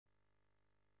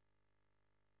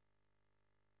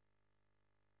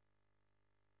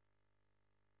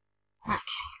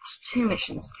2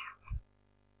 missions down.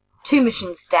 2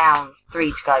 missions down,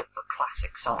 3 to go for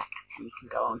Classic Sonic, and then you can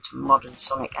go on to Modern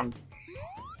Sonic and...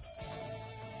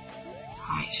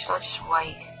 Alright, should I just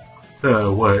wait?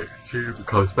 Wait, see if it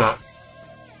comes back.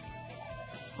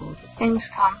 All good things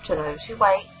come to those who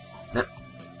wait. Yep.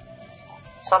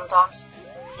 Sometimes.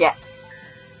 Yeah.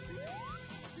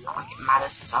 Not like it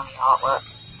matters, it's only artwork.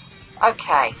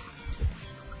 Okay.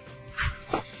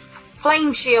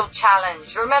 Flame Shield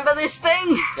Challenge. Remember this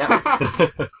thing? Yep.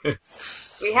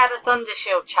 We had a Thunder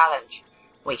Shield Challenge.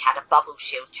 We had a Bubble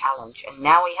Shield Challenge. And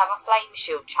now we have a Flame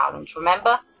Shield Challenge.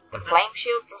 Remember? The Flame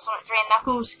Shield from Sonic 3 and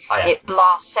Knuckles? Oh, yeah. It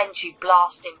sends you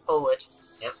blasting forward.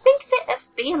 Yep. Think of it as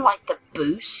being like the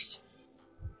boost.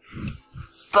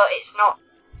 But it's not.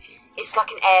 It's like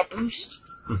an air boost.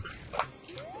 And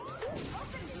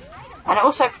it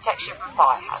also protects you from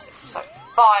fire hazards. So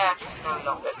fire can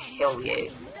no longer kill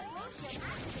you.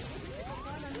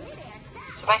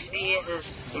 So basically it is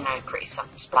as, pretty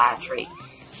self-explanatory.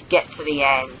 Get to the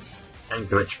end. And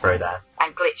glitch through there.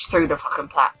 And glitch through the fucking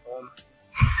platform.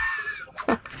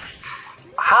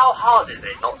 How hard is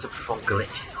it not to perform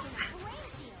glitches on there?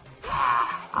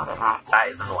 I don't know. That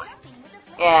is annoying.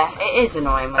 Yeah, it is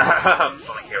annoying.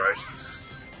 Sonic Heroes.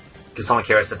 Because Sonic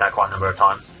Heroes did that quite a number of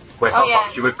times. Where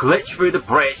sometimes you would glitch through the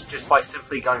bridge just by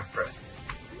simply going through it.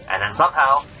 And then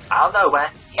somehow, out of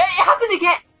nowhere... It happened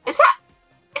again! Is that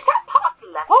part of the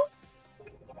level?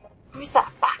 Or is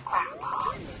that background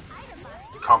part?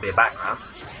 Can't be a background.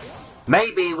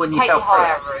 Maybe when you Take fell the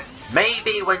higher through it. route.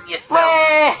 Maybe when you fell...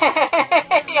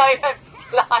 I went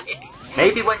flying.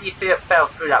 Maybe when you fell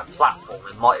through that platform,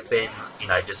 it might have been,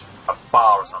 just a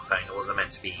bar or something. It wasn't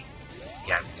meant to be,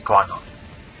 climbed on.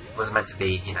 It wasn't meant to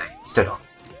be, stood on.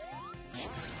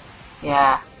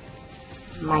 Yeah.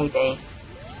 Maybe.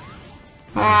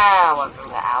 I won't rule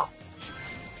that out.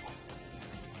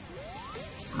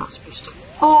 I'm not supposed to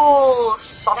fall,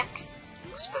 Sonic.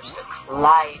 You're supposed to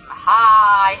climb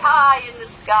high in the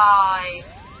sky.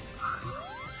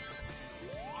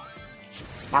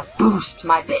 Now boost,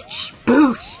 my bitch.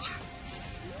 Boost!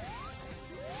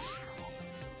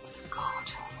 God,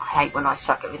 I hate when I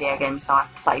suck at video games and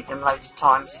I've played them loads of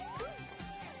times.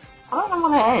 I don't know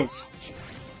what it is.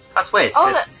 That's weird.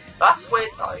 That's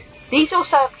weird though. These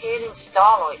also appeared in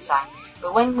Starlight Zone,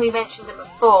 but when we mentioned them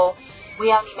before,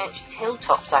 we only mentioned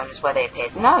Hilltop Zone as where they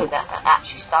appeared. No, that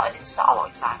actually started in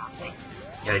Starlight Zone, I think.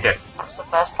 Yeah, they did. That was the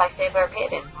first place they ever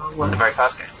appeared in. In the very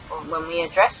first game. When we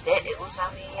addressed it, it was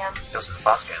only... It was in the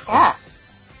first game. Yeah.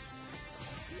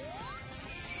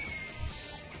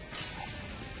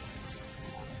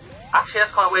 Actually,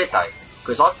 that's kind of weird though,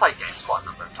 because I've played games quite a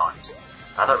number of times.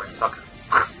 I don't really suck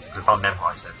at them, because I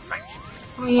memorise everything.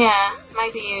 Well, yeah,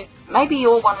 maybe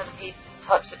you're one of the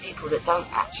types of people that don't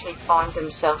actually find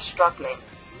themselves struggling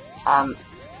with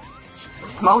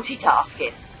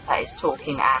multitasking, that is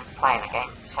talking and playing a game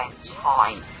at the same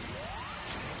time.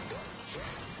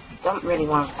 You don't really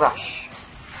want to rush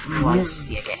once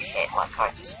you get hit like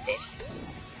I just did.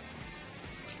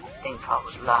 I think I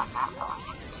would learn that, but I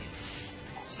didn't do.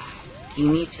 So,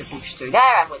 you need to push through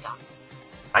there and we're done.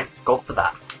 Thank God for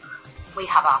that. We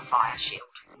have our fire shield.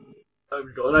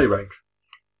 We've got an A rank.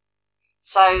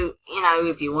 So,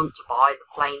 if you want to buy the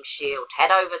Flame Shield,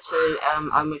 head over to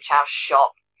Omuchow's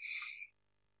shop.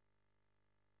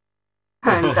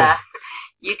 And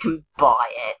you can buy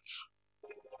it.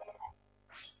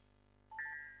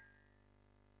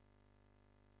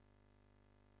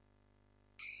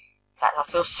 In fact, I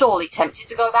feel sorely tempted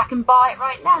to go back and buy it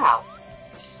right now.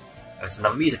 There's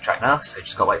another music track now, so you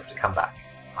just gotta wait for it to come back.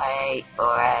 Wait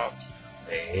for it.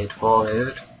 Wait for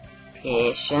it.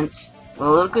 Patience.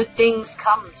 All good things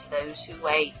come to those who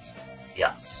wait.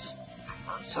 Yes.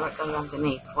 I saw it going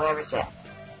underneath. Where is it?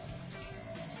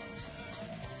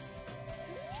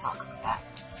 It's not coming back.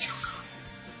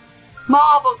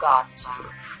 Marble Garden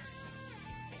Zone.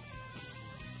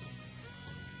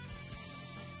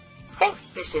 I think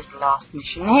this is the last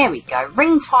mission. Here we go.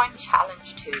 Ring Time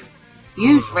Challenge 2.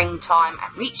 Use ring time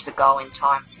and reach the goal in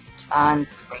time to earn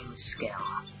the ring skill.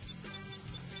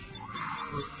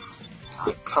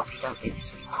 I probably don't get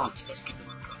this any points this given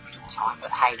time,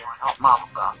 but hey, why not? Marble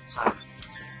Garden Zone.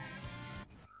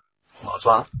 Might as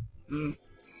well.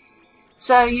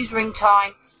 So, use ring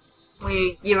time.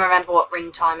 You remember what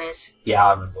ring time is? Yeah,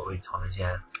 I remember what ring time is,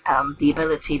 yeah. The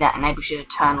ability that enables you to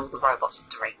turn all the robots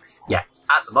into rings. Yeah.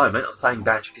 At the moment, I'm playing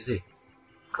Banjo-Kazooie.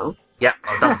 Cool. Yeah,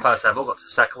 I've done the first level, got to the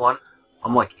second one.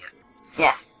 I'm liking it.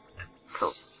 Yeah.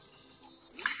 Cool.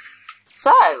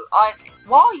 So,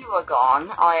 while you were gone,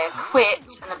 I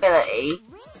equipped an ability.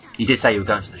 You did say you were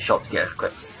going to the shop to get it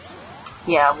equipped.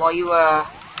 Yeah, while you were...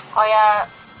 I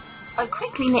I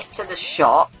quickly nipped to the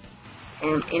shop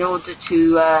in order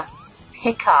to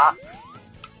pick up,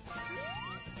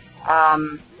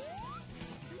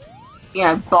 you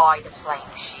know, buy the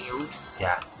flame shield.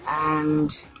 Yeah.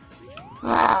 And,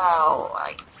 well,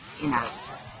 you know,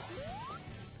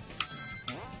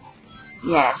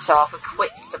 yeah, so I've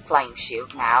equipped the flame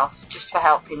shield now, just for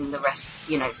helping the rest,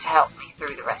 you know, to help me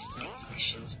through the rest of these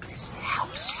missions, because it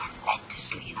helps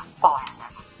tremendously in a fire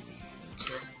level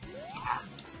to, you know,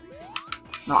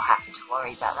 not have to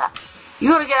worry about that. You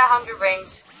gotta get 100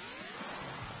 rings.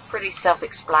 Pretty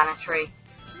self-explanatory.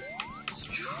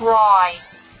 Just try.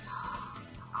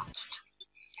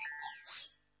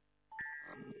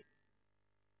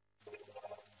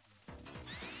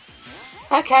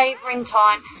 Okay, ring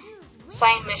time.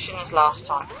 Same mission as last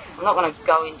time. I'm not going to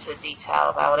go into detail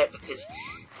about it because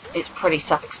it's pretty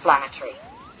self-explanatory.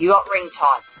 You got ring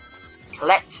time.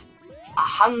 Collect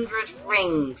 100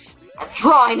 rings and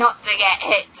try not to get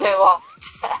hit too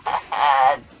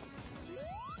often.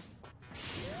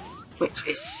 Which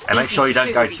is and make sure you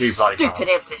don't go too bloody stupid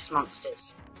fast. Iblis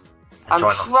monsters. And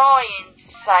I'm trying to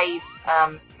save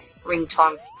ring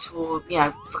time toward, you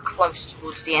know, for close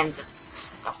towards the end of.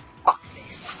 Oh, fuck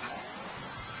this.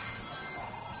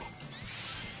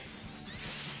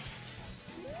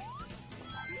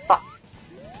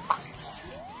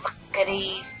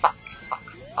 Fuckity,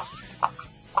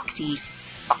 fuckity,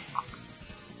 fuck.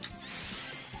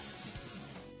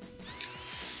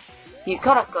 You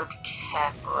gotta be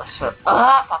careful as well.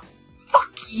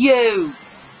 Fuck you!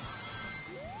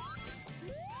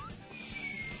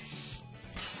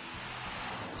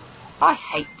 I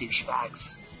hate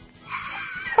douchebags.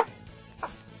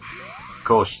 Of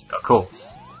course.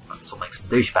 That's what makes them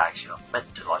douchebags. You're not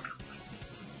meant to like them.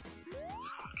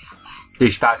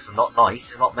 Douchebags are not nice.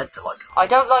 You're not meant to like them. I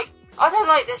don't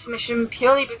like this mission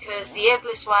purely because the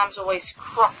Iblis worms always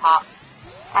crop up.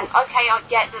 And okay, I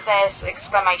get that there's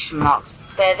exclamation marks.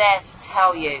 They're there to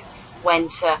tell you when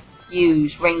to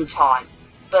use ring time,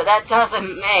 but that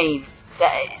doesn't mean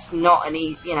that it's not an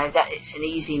that it's an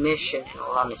easy mission. In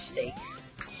all honesty,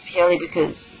 purely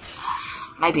because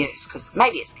maybe it's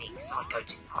me because I go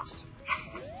too fast.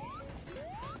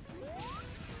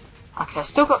 Okay, I've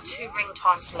still got 2 ring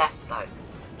times left though.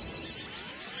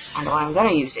 And I'm going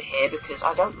to use it here because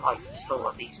I don't like the thought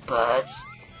of these birds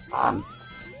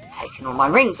taking all my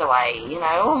rings away. You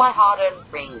know, all my hard-earned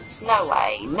rings. No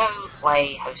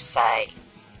way, Jose.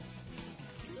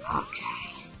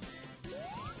 Okay.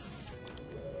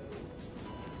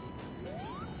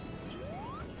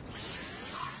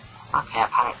 Okay, I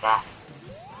panicked there.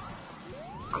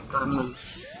 I've got to move.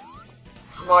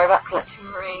 Don't worry about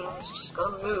collecting rings, just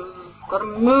gotta move.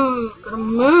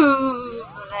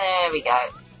 There we go.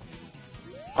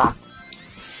 Done.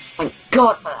 Thank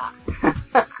God for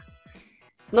that.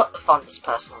 Not the fondest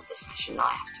person of this mission, I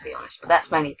have to be honest, but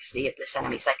that's mainly because the Iblis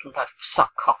enemies, they can go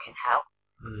suck cock in hell.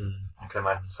 I can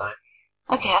imagine so.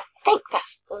 Okay, I think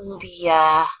that's all the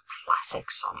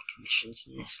classic Sonic missions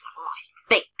in this level. I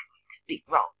think I could be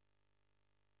wrong.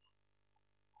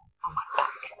 Oh, my back.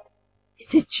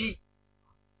 It's itchy.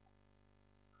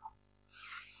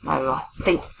 No, I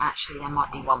think actually there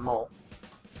might be one more.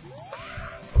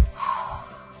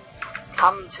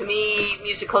 Come to me,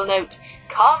 musical note.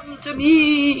 Come to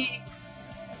me.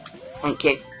 Thank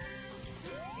you.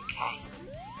 Okay.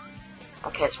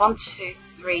 Okay, it's 1, 2,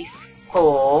 3,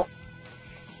 4.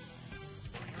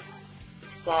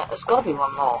 There's got to be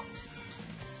one more.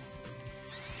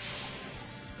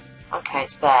 Okay,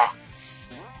 it's there.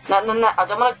 No, I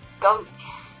don't want to go.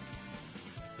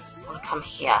 I want to come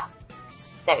here.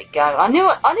 There we go. I knew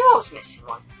I was missing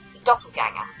one. The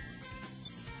doppelganger.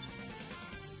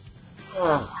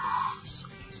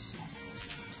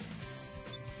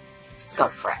 Go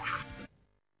for it.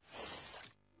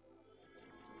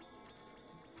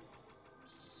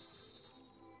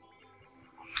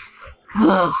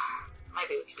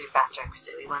 Maybe we could do Banjo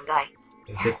Kazooie one day.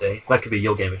 It could be. That could be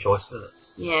your game of choice, couldn't it?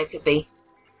 Yeah, it could be.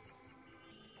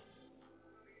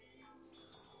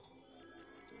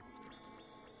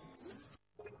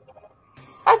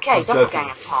 Okay,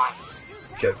 doppelganger time.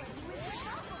 Joke.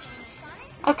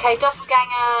 Okay,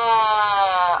 doppelganger.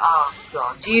 Oh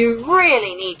god, do you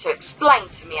really need to explain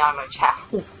to me, Imo-chan,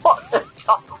 what a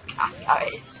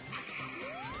doppelganger is?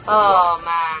 Oh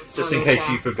man. Just in case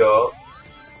you forgot.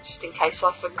 Just in case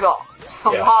I forgot.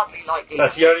 I'm Yeah. hardly likely.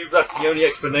 That's the only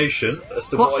explanation as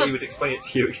to What's why a- he would explain it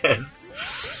to you again.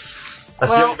 That's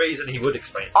Well, the only reason he would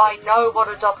explain it to you. I know what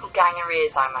a doppelganger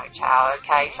is, Imo-chan,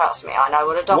 okay? Trust me, I know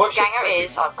what a doppelganger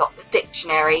is. I've got the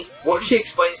dictionary. What if she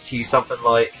explains to you something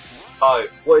like,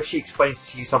 what if she explains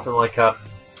to you something like,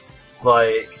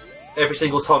 every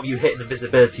single time you hit an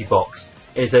invisibility box,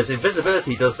 it says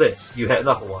invisibility does this, you hit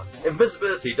another one.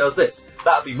 Invisibility does this.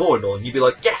 That'd be more annoying. You'd be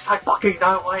like, yes, I fucking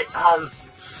know what it does.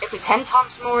 It'd be 10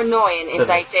 times more annoying if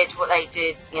they did what they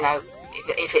did, you know,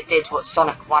 if it did what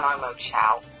Sonic 1 Omo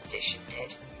Chow Edition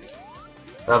did.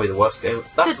 That'd be the worst game.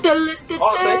 Honestly,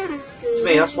 to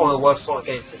me, that's one of the worst Sonic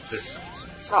games in existence.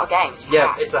 It's not a game, it's a Yeah,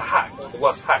 hack. it's a hack. One of the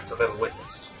worst hacks I've ever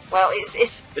witnessed. Well,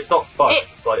 it's not fun. it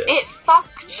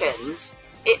functions.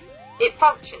 It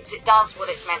functions. It does what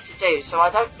it's meant to do. So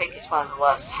I don't think it's one of the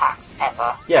worst hacks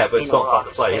ever. Yeah, but it's not fun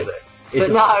to play, is it?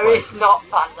 But no, it's not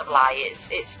fun to play.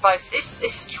 It's both.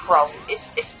 It's troll.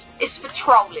 It's for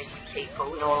trolling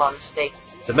people. In all honesty,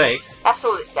 to me, that's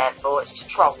all it's there for. It's to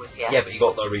troll with you. Yeah, but you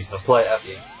got no reason to play it, have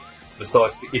you?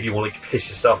 Besides, if you want to piss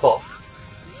yourself off.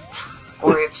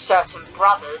 Or if certain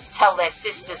brothers tell their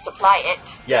sisters to play it.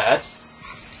 Yes.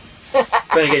 Then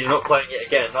again, you're not playing it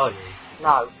again, are you?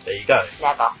 No. There you go.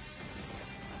 Never.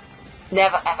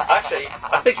 Never, ever, Actually, ever,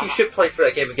 I think you should play through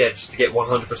that game again just to get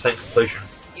 100% completion.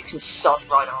 You can sod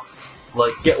right off.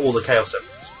 Like, get all the Chaos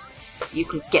Emeralds. You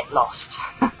can get lost.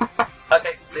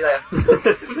 Okay, see you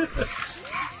later.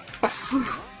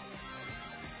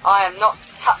 I am not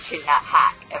touching that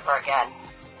hack ever again.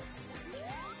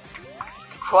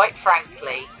 Quite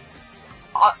frankly,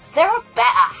 there are better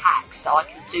hacks that I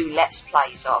can do Let's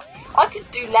Plays of. I could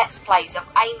do Let's Plays of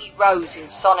Amy Rose in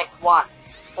Sonic 1,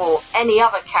 or any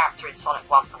other character in Sonic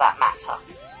 1 for that matter.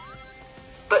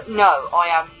 But no, I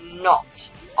am not,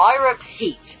 I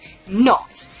repeat,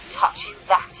 not touching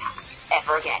that hack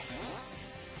ever again.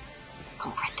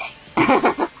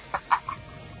 Comprende?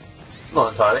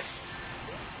 Not entirely.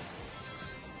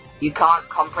 You can't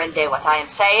comprende what I am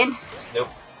saying? Nope.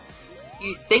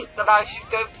 You think that I should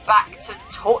go back to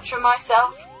torture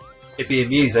myself? It'd be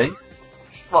amusing.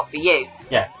 What, for you?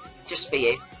 Yeah. Just for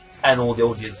you? And all the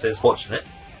audiences watching it.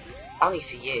 Only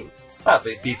for you.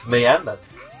 That'd be for me and them.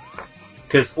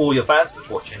 Because all your fans would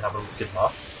watch it and have a good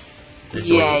laugh.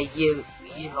 Yeah, you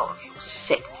lot of your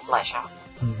sick pleasure.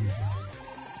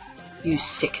 You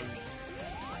sicken me.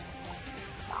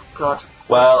 Oh, God.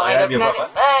 Well, I am your brother.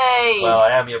 Hey! Well, I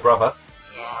am your brother.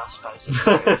 Yeah, I suppose it's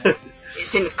true.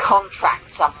 It's in the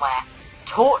contract somewhere.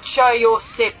 Torture your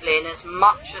sibling as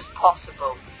much as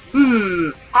possible.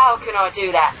 How can I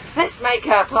do that? Let's make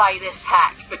her play this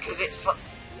hack because it's...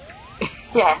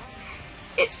 yeah.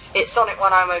 It's Sonic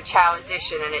 1 Omo Chow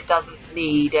Edition and it doesn't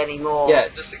need any more Yeah,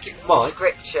 just to keep in mind,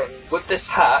 descriptions. with this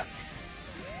hack,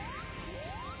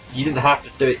 you didn't have to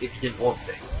do it if you didn't want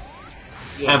to.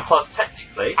 Yeah. And plus,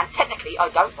 technically... And technically, I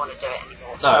don't want to do it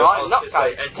anymore, No, so I I'm was not gonna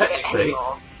going say, to do it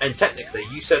anymore. And technically,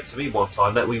 you said to me one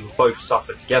time that we would both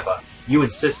suffer together. You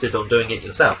insisted on doing it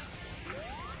yourself.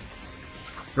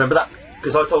 Remember that?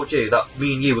 Because I told you that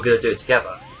me and you were going to do it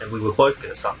together, and we were both going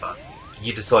to suffer. And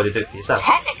you decided to do it for yourself.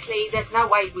 Technically, there's no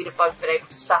way we'd have both been able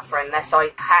to suffer unless I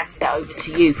handed it over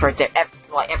to you for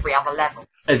every other level.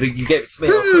 And you gave it to me,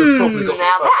 I could have probably got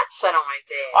Now it first. that's an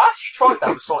idea. I actually tried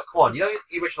that with Sonic 1. You know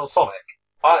the original Sonic?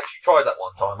 I actually tried that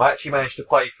one time. I actually managed to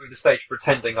play through the stage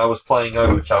pretending I was playing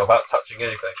Overchild without touching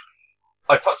anything.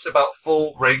 I touched about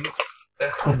 4 rings,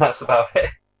 and that's about it.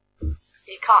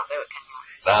 You can't do it, can you?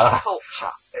 It's Nah.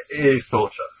 torture. It is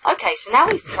torture. Okay, so now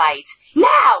we've played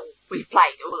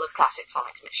all the classic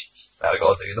Sonic missions. Now we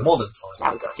got to do the modern Sonic.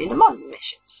 Now we've got to do the modern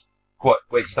missions. What?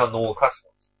 Wait, you've done all the classic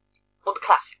ones? All the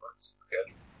classic ones.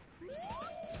 Good.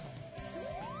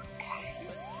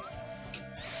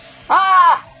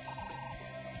 Ah!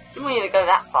 Didn't want you to go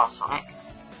that far, Sonic.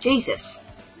 Jesus.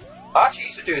 I actually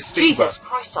used to do a speedrun. Jesus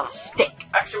Christ on a stick.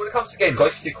 Actually, when it comes to games, I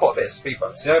used to do quite a bit of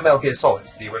speedruns. You know Metal Gear Solid,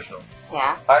 the original?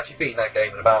 Yeah. I actually beat that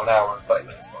game in about an hour and 30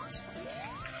 minutes once.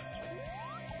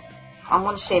 I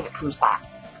want to see if it comes back.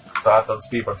 So I've done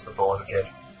speedruns before as a kid.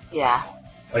 Yeah.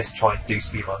 I used to try and do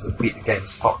speedruns and beat the game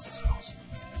as fast as possible.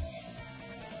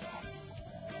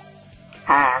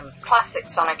 And classic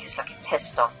Sonic is looking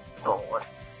pissed off, bored.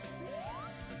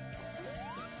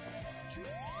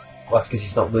 Well, that's because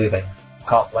he's not moving.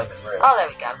 Can't blame him, really. Oh, there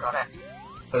we go, got it.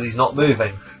 Because he's not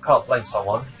moving. Can't blame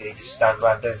someone if he just stand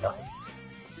around doing nothing.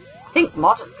 I think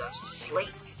Modern goes to sleep.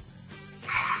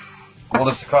 What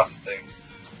does the classic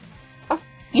do?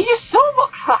 You just saw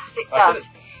what Classic I does.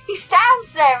 He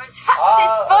stands there and taps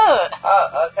his foot.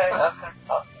 Oh, okay.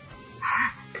 Oh.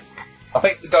 I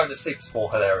think the going to sleep is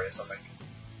more hilarious, I think.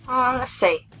 Let's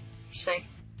see.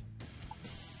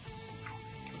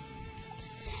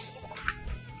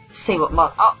 See what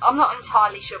Mod... I'm not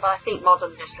entirely sure, but I think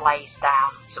Modern just lays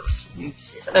down and sort of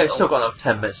snoozes a No, little. it's still got another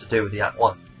 10 minutes to do with the Act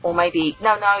 1. Or maybe...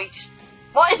 No, he just...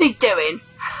 What is he doing?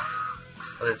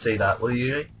 I didn't see that. What are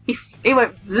you doing? He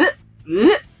went... Bleh,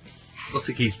 bleh. Looks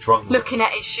like he's drunk. Looking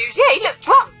at his shoes. Yeah, he looked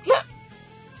drunk. Look.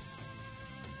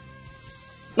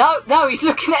 No, he's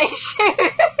looking at his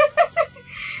shoes.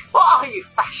 What are you,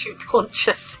 fashion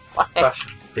conscious?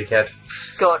 Fashion dickhead.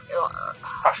 God.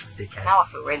 Fashion dickhead. Now I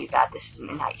feel really bad this isn't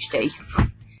in HD.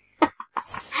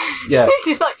 Yeah.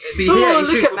 He's like, yeah, oh,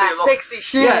 look at that sexy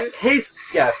shoes.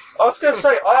 I was going to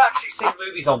say, I actually seen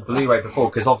movies on Blu-ray before,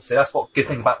 because obviously that's what good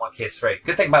thing about my PS3.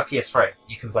 Good thing about PS3,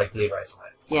 you can play Blu-rays on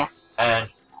it. Yeah. And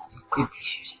God, these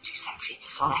shoes are too sexy for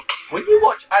Sonic. when you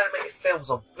watch animated films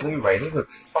on Blu-ray, they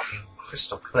look fucking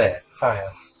crystal clear. I tell you.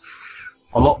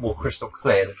 A lot more crystal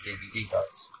clear than DVD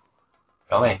does.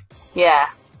 You know what I mean? Yeah.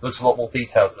 Looks a lot more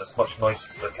detailed and it's much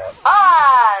nicer to look at.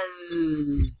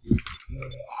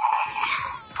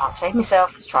 Can't save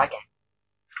myself. Let's try again.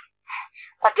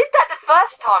 I did that the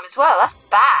first time as well. That's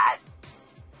bad.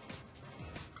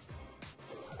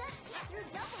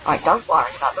 Right, don't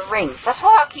worry about the rings. That's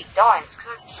why I keep dying. It's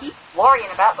because I keep worrying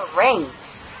about the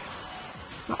rings.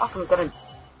 It's not like I'm gonna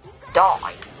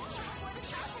die.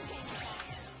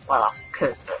 Well, I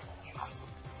could, but, you know.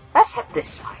 Let's head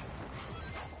this way.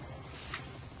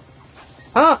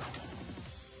 Huh.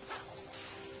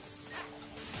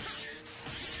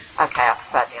 Okay, I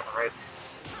prefer the other route.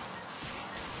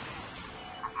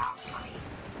 And now bloody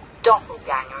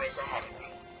doppelganger is ahead of me.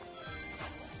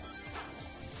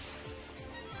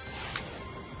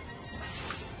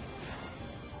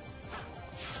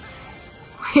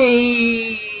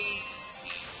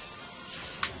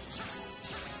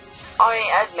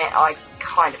 I admit I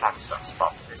kind of have a soft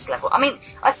spot for this level. I mean,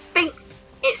 I think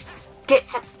it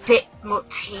gets a bit more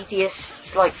tedious,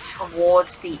 like,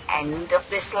 towards the end of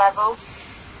this level.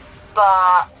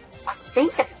 But I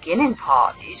think the beginning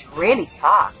part is really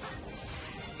fun.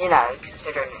 You know,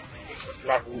 considering this is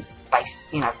level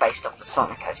based off the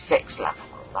Sonic 06 level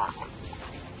of that.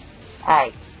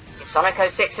 Hey, if Sonic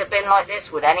 06 had been like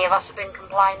this, would any of us have been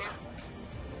complaining?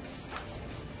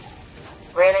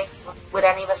 Really? Would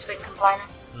any of us have been complaining?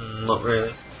 Not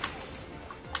really.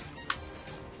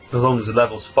 As long as the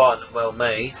level's fun and well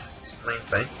made, it's the main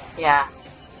thing. Yeah.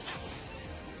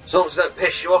 As long as it don't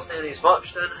piss you off nearly as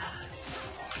much, then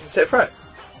you can sit for it.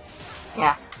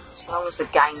 Yeah. As long as the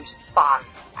game's fun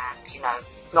and, you know,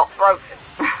 not broken.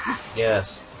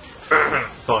 Yes.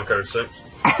 Sonic 06.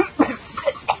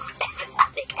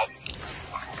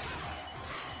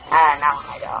 Now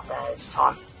I made it up there this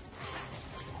time.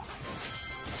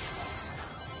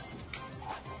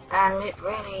 And it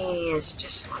really is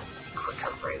just like a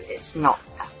quicker route. It's not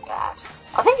that bad.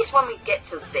 I think it's when we get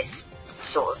to this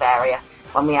sort of area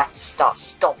when we have to start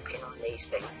stomping on these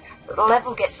things that the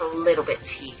level gets a little bit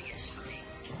tedious for me.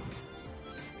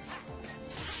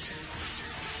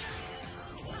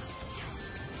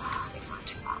 I think I'll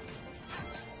do that.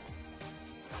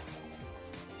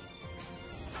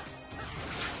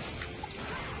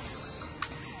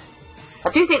 I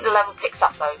do think the level picks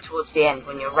up though towards the end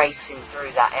when you're racing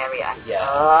through that area. Yeah.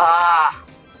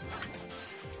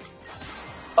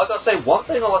 I gotta say, one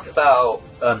thing I like about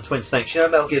Twin Snakes, you know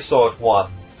Metal Gear Solid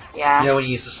 1? Yeah. You know when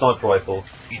you use the sniper rifle,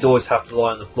 you'd always have to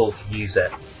lie on the floor to use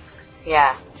it.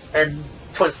 Yeah. And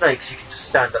Twin Snakes, you can just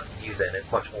stand up and use it and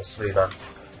it's much more smoother.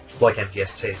 Like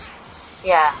MGS2s.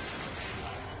 Yeah.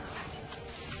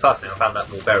 Personally, I found that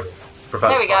more bearable.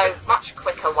 There we go. Much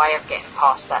quicker way of getting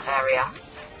past that area.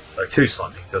 So two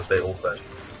sniping feels a bit awkward.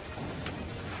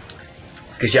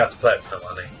 Because you have to play it, you know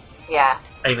what I mean? Yeah.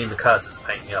 Aiming the cursor's a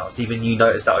pain in the arse. Even you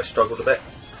noticed that I struggled a bit.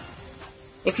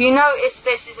 If you notice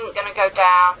this isn't going to go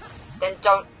down, then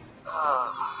don't...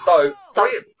 So,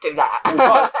 don't do that.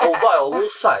 although I will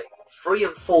say, 3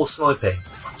 and 4 sniping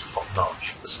are top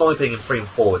notch. The sniping in 3 and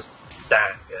 4 is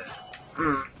damn good.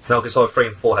 Metal Gear Solid 3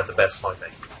 and 4 had the best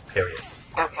sniping, period.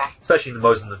 Okay. Especially the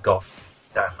Mosin of God.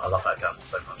 Damn, I love that gun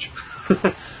so much.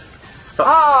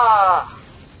 I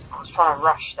was trying to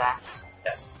rush there.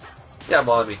 Yeah. You don't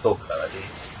mind me talking about that, do you?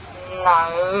 No,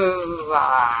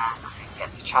 I didn't get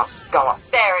the chance to go up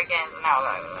there again. Now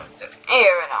I'm going to do it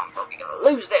here, and I'm probably going to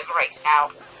lose this race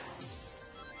now.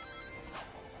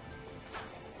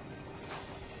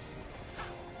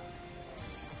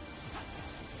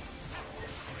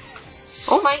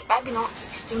 Oh mate, maybe not.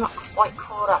 He's still not quite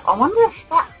caught up. I wonder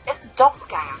if the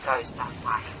doppelganger goes that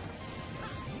way.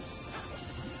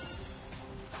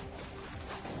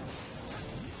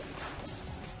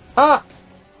 Ah!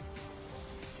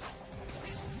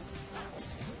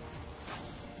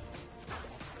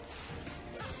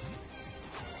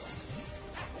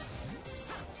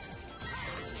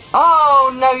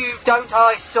 Oh, no you don't,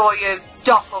 I saw you,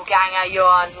 doppelganger, you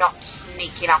are not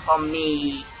sneaking up on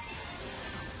me.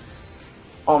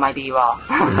 Or maybe you are.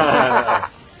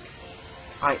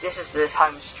 Right, this is the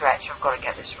home stretch. I've got to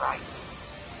get this right.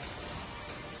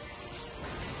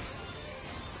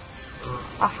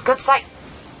 Oh, for God's sake!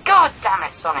 God damn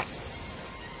it, Sonic!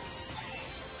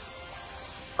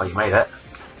 Oh, you made it.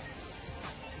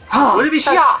 Oh, Would it be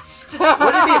so? just?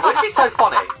 Would it be so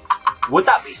funny? Would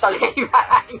that be so?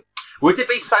 Would it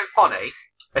be so funny?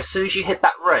 As soon as you hit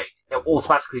that ring, it'll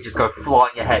automatically just go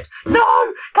flying your head.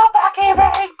 No! Come back here,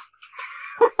 ring!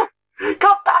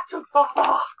 Come back to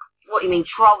Papa! What, you mean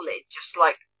troll it? Just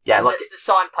like Yeah, like the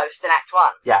signpost in Act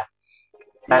 1? yeah.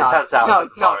 And it turns out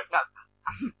No.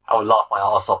 I would laugh my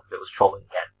arse off if it was trolling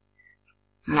again.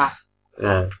 No.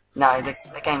 Yeah. No, the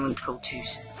game would pull too...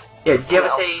 Yeah, did you ever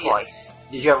see... Twice.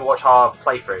 Did you ever watch our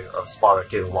playthrough of Spyro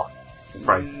 2 and 1?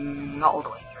 Not all the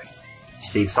way through. Did you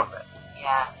see some of it?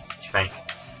 Yeah. What do you think?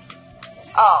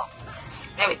 Oh,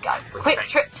 there we go. Which Quick game?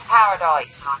 Trip to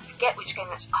Paradise. I forget which game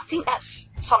that's... I think that's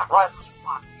Sonic Rivals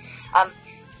 1.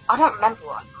 I don't remember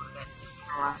what I thought of it,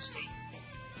 in all honesty.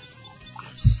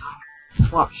 Because I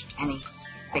haven't watched anything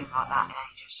like that in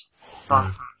ages.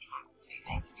 Apart from, a few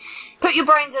things. Put your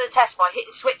brain to the test by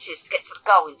hitting switches to get to the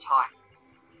goal in time.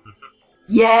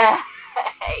 Yeah!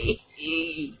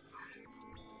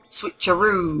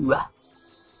 Switcheroo!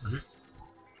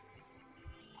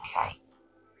 Okay.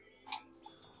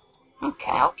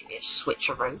 Okay, I'll give you a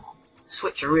switcheroo.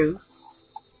 Switcheroo.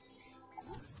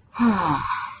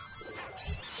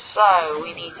 So,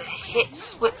 we need to hit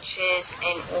switches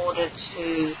in order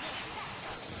to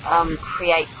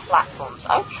create platforms.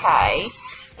 Okay.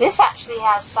 This actually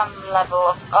has some level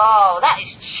of... Oh, that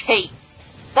is cheap.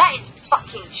 That is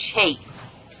fucking cheap.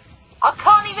 I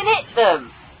can't even hit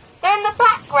them. They're in the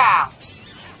background.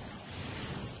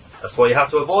 That's why you have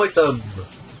to avoid them.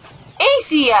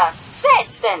 Easier said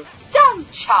than done,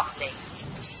 Chumley.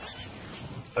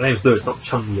 My name's Lewis, not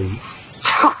Chun-Li.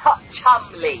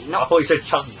 Chumley, I not... thought you said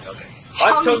Chun-Li. Okay.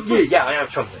 I'm Chun-Li. Yeah, I am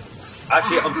Chun-Li.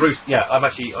 Actually, I'm Bruce. Yeah, I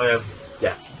am...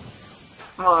 Yeah.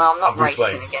 Well, no, I'm not I'm Bruce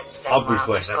racing Wayne. against I'm anyone. Bruce I've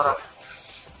Wayne, just that's gotta- right.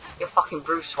 You're fucking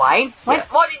Bruce Wayne? Yeah.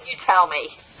 Why didn't you tell me?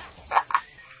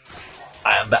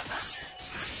 I am Batman.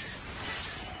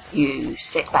 You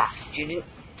sick bastard, you didn't...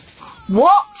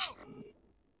 What?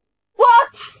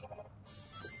 What?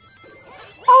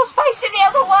 I was facing the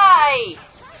other way!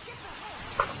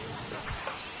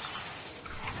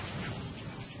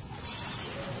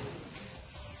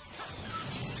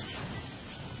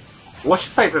 What's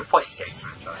your favourite fighting game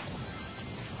franchise?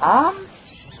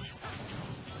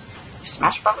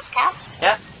 Smash Brothers count?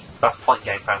 Yeah, that's a fighting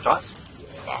game franchise.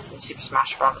 Yeah, Super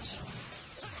Smash Brothers.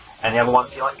 Any other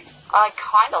ones you like? I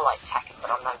kinda like Tekken, but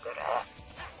I'm no good at it.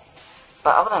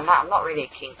 But other than that, I'm not really a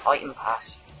keen fighting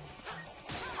person.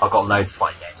 I've got loads of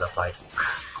fighting games I've played.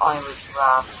 I would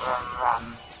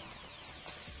rather,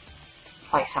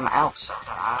 play something else. I don't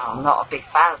know. I'm not a big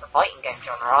fan of the fighting game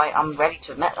genre, I'm ready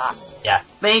to admit that. Yeah,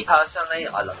 me personally,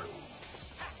 I love it.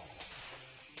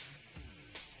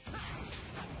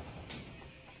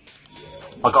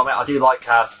 I gotta admit, I do like,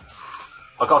 I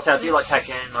gotta say, I do like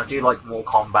Tekken, I do like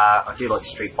Mortal Kombat, I do like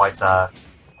Street Fighter,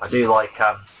 I do like,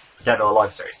 Dead or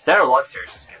Alive series. Dead or Alive series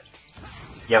is good.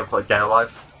 You ever played Dead or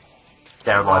Alive?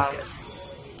 Dead or Alive's good.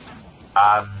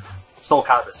 Soul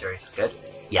Calibur series is good.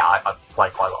 Yeah, I play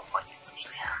quite a lot of fighting games,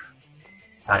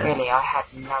 actually. Really, I had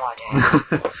no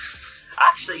idea.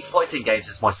 Actually, fighting games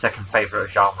is my second favourite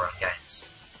genre of games.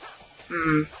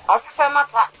 I prefer my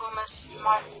platformers,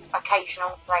 my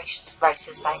occasional races,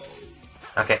 thanks.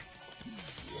 Okay.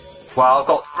 Well, I've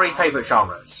got three favourite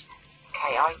genres.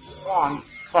 Okay, I want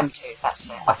them two, that's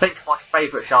it. I think my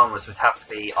favourite genres would have to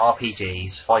be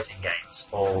RPGs, fighting games,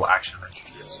 or action-adventure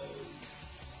games.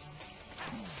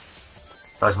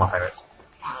 Those are my favourites.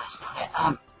 No, that's not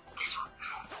it. This one.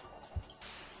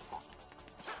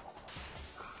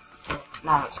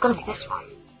 No, it's gotta be this one.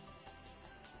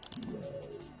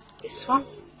 This one?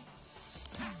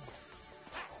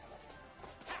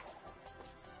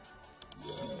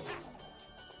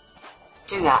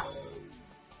 Do that.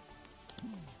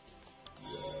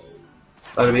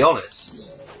 And to be honest,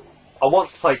 I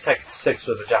once played Tekken 6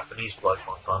 with a Japanese bloke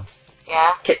one time.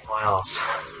 Yeah? Kicked my ass.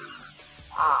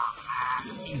 Oh,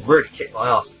 He really kicked my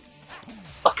ass.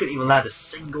 I couldn't even land a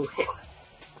single hit on him.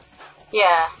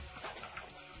 yeah.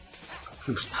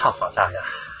 He was tough, I tell ya.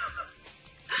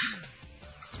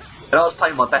 And I was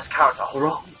playing my best character,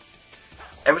 Horo.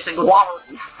 Every single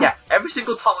time, yeah, every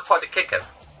single time I tried to kick him,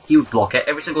 he would block it.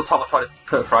 Every single time I tried to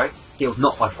put a throw, he would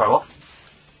knock my throw off.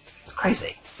 It's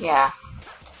crazy. Yeah.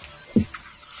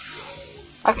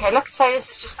 Okay, like I say, this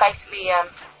is just basically a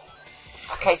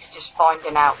case of just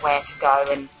finding out where to go,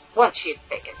 and once you've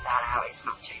figured that out, it's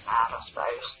not too bad, I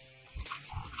suppose.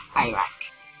 Anyway.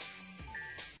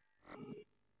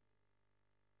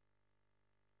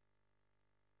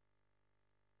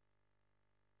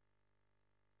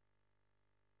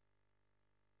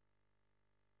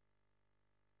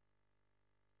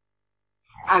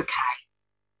 Okay.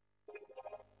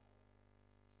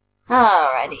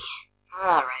 Alrighty.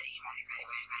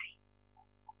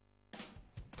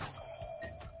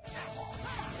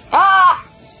 Ah!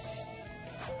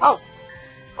 Oh.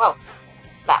 Well,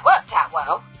 that worked out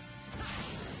well.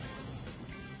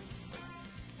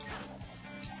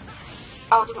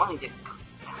 Oh, I didn't want to do it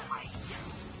that way.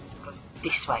 Go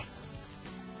this way.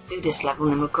 Do this level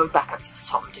and then we'll go back up to the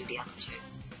top and do the other two.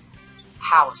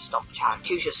 Power Stomp Challenge.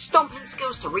 Use your stomping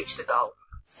skills to reach the goal.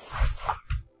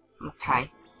 Okay.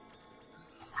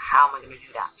 How am I going to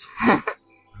do that?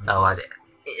 No idea.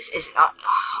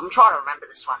 I'm trying to remember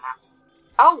this one now.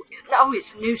 Oh, no,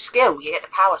 it's a new skill. You get the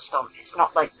Power Stomp. It's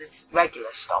not like this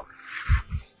regular stomp.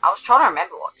 I was trying to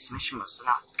remember what this mission was and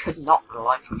I could not for the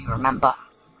life of me remember.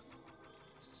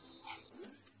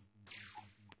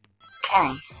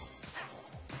 Okay.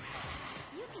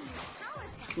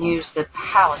 You can use the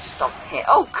Power Stomp here.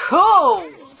 Oh, cool!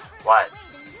 What?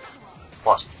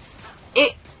 What?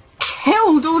 It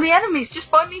killed all the enemies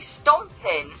just by me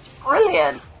stomping. It's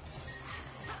brilliant.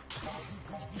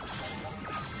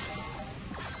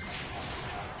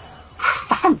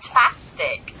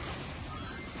 Fantastic.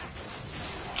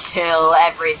 Kill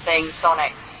everything,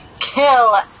 Sonic.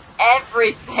 Kill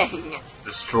everything.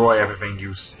 Destroy everything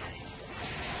you see.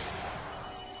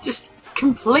 Just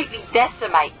completely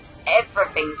decimate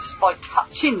everything just by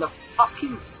touching the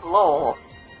fucking floor.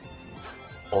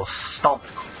 Or stomp.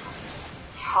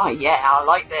 Oh yeah, I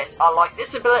like this. I like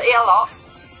this ability a lot.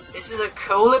 This is a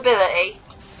cool ability.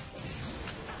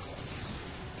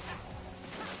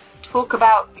 Talk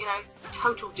about, you know,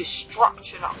 total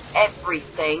destruction of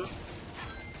everything.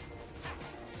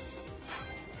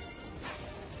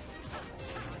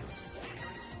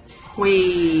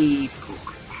 Whee!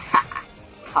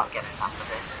 Can't get enough of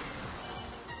this.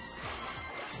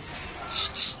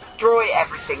 Just destroy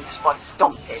everything just by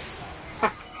stomping.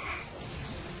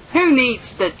 Who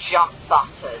needs the jump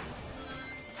button?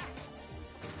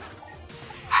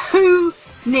 Who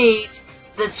needs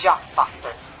the jump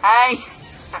button? Eh?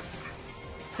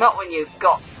 Not when you've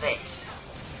got this.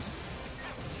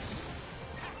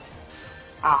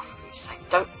 Oh, for goodness sake,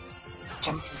 don't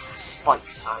jump into the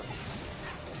spikes, so.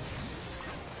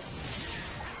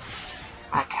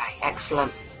 Okay,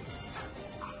 excellent.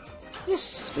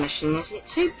 This mission isn't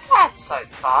too bad so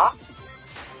far.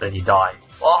 Then you die.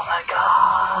 Oh my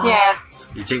god! Yeah.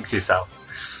 You jinx yourself.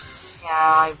 Yeah,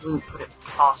 I wouldn't put it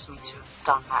past me to have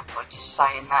done that by just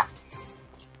saying that.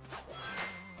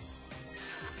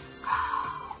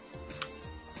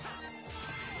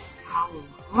 How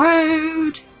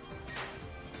rude!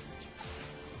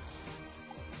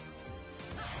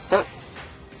 Don't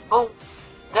fall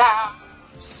down,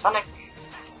 Sonic.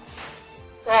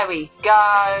 There we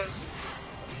go.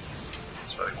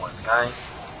 That's where we want to go.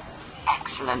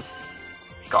 Excellent.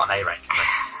 Got an A rank for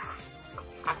this.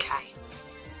 Okay.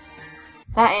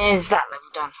 That is that level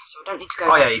done, so I don't need to go...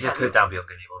 Oh yeah, you did put it down beyond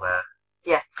good evil there.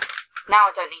 Yeah. Now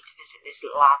I don't need to visit this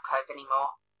little alcove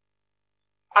anymore.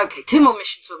 Okay, 2 more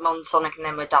missions with Mon Sonic and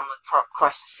then we're done with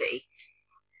Crisis City.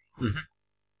 Mm-hmm.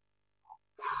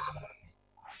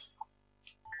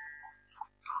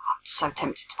 I'm so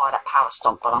tempted to buy that Power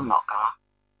Stomp, but I'm not gonna.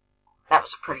 That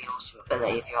was a pretty awesome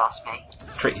ability, if you ask me.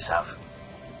 Treat yourself.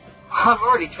 I've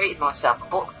already treated myself. I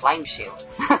bought the Flame Shield.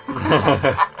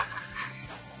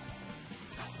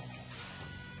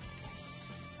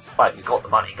 Right, you've got the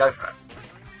money, go for it.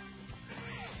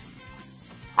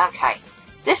 Okay,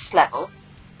 this level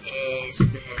is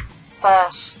the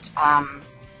first one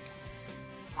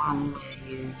where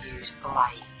you use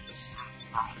Blaze.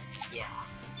 Right, yeah.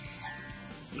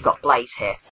 You've got Blaze here.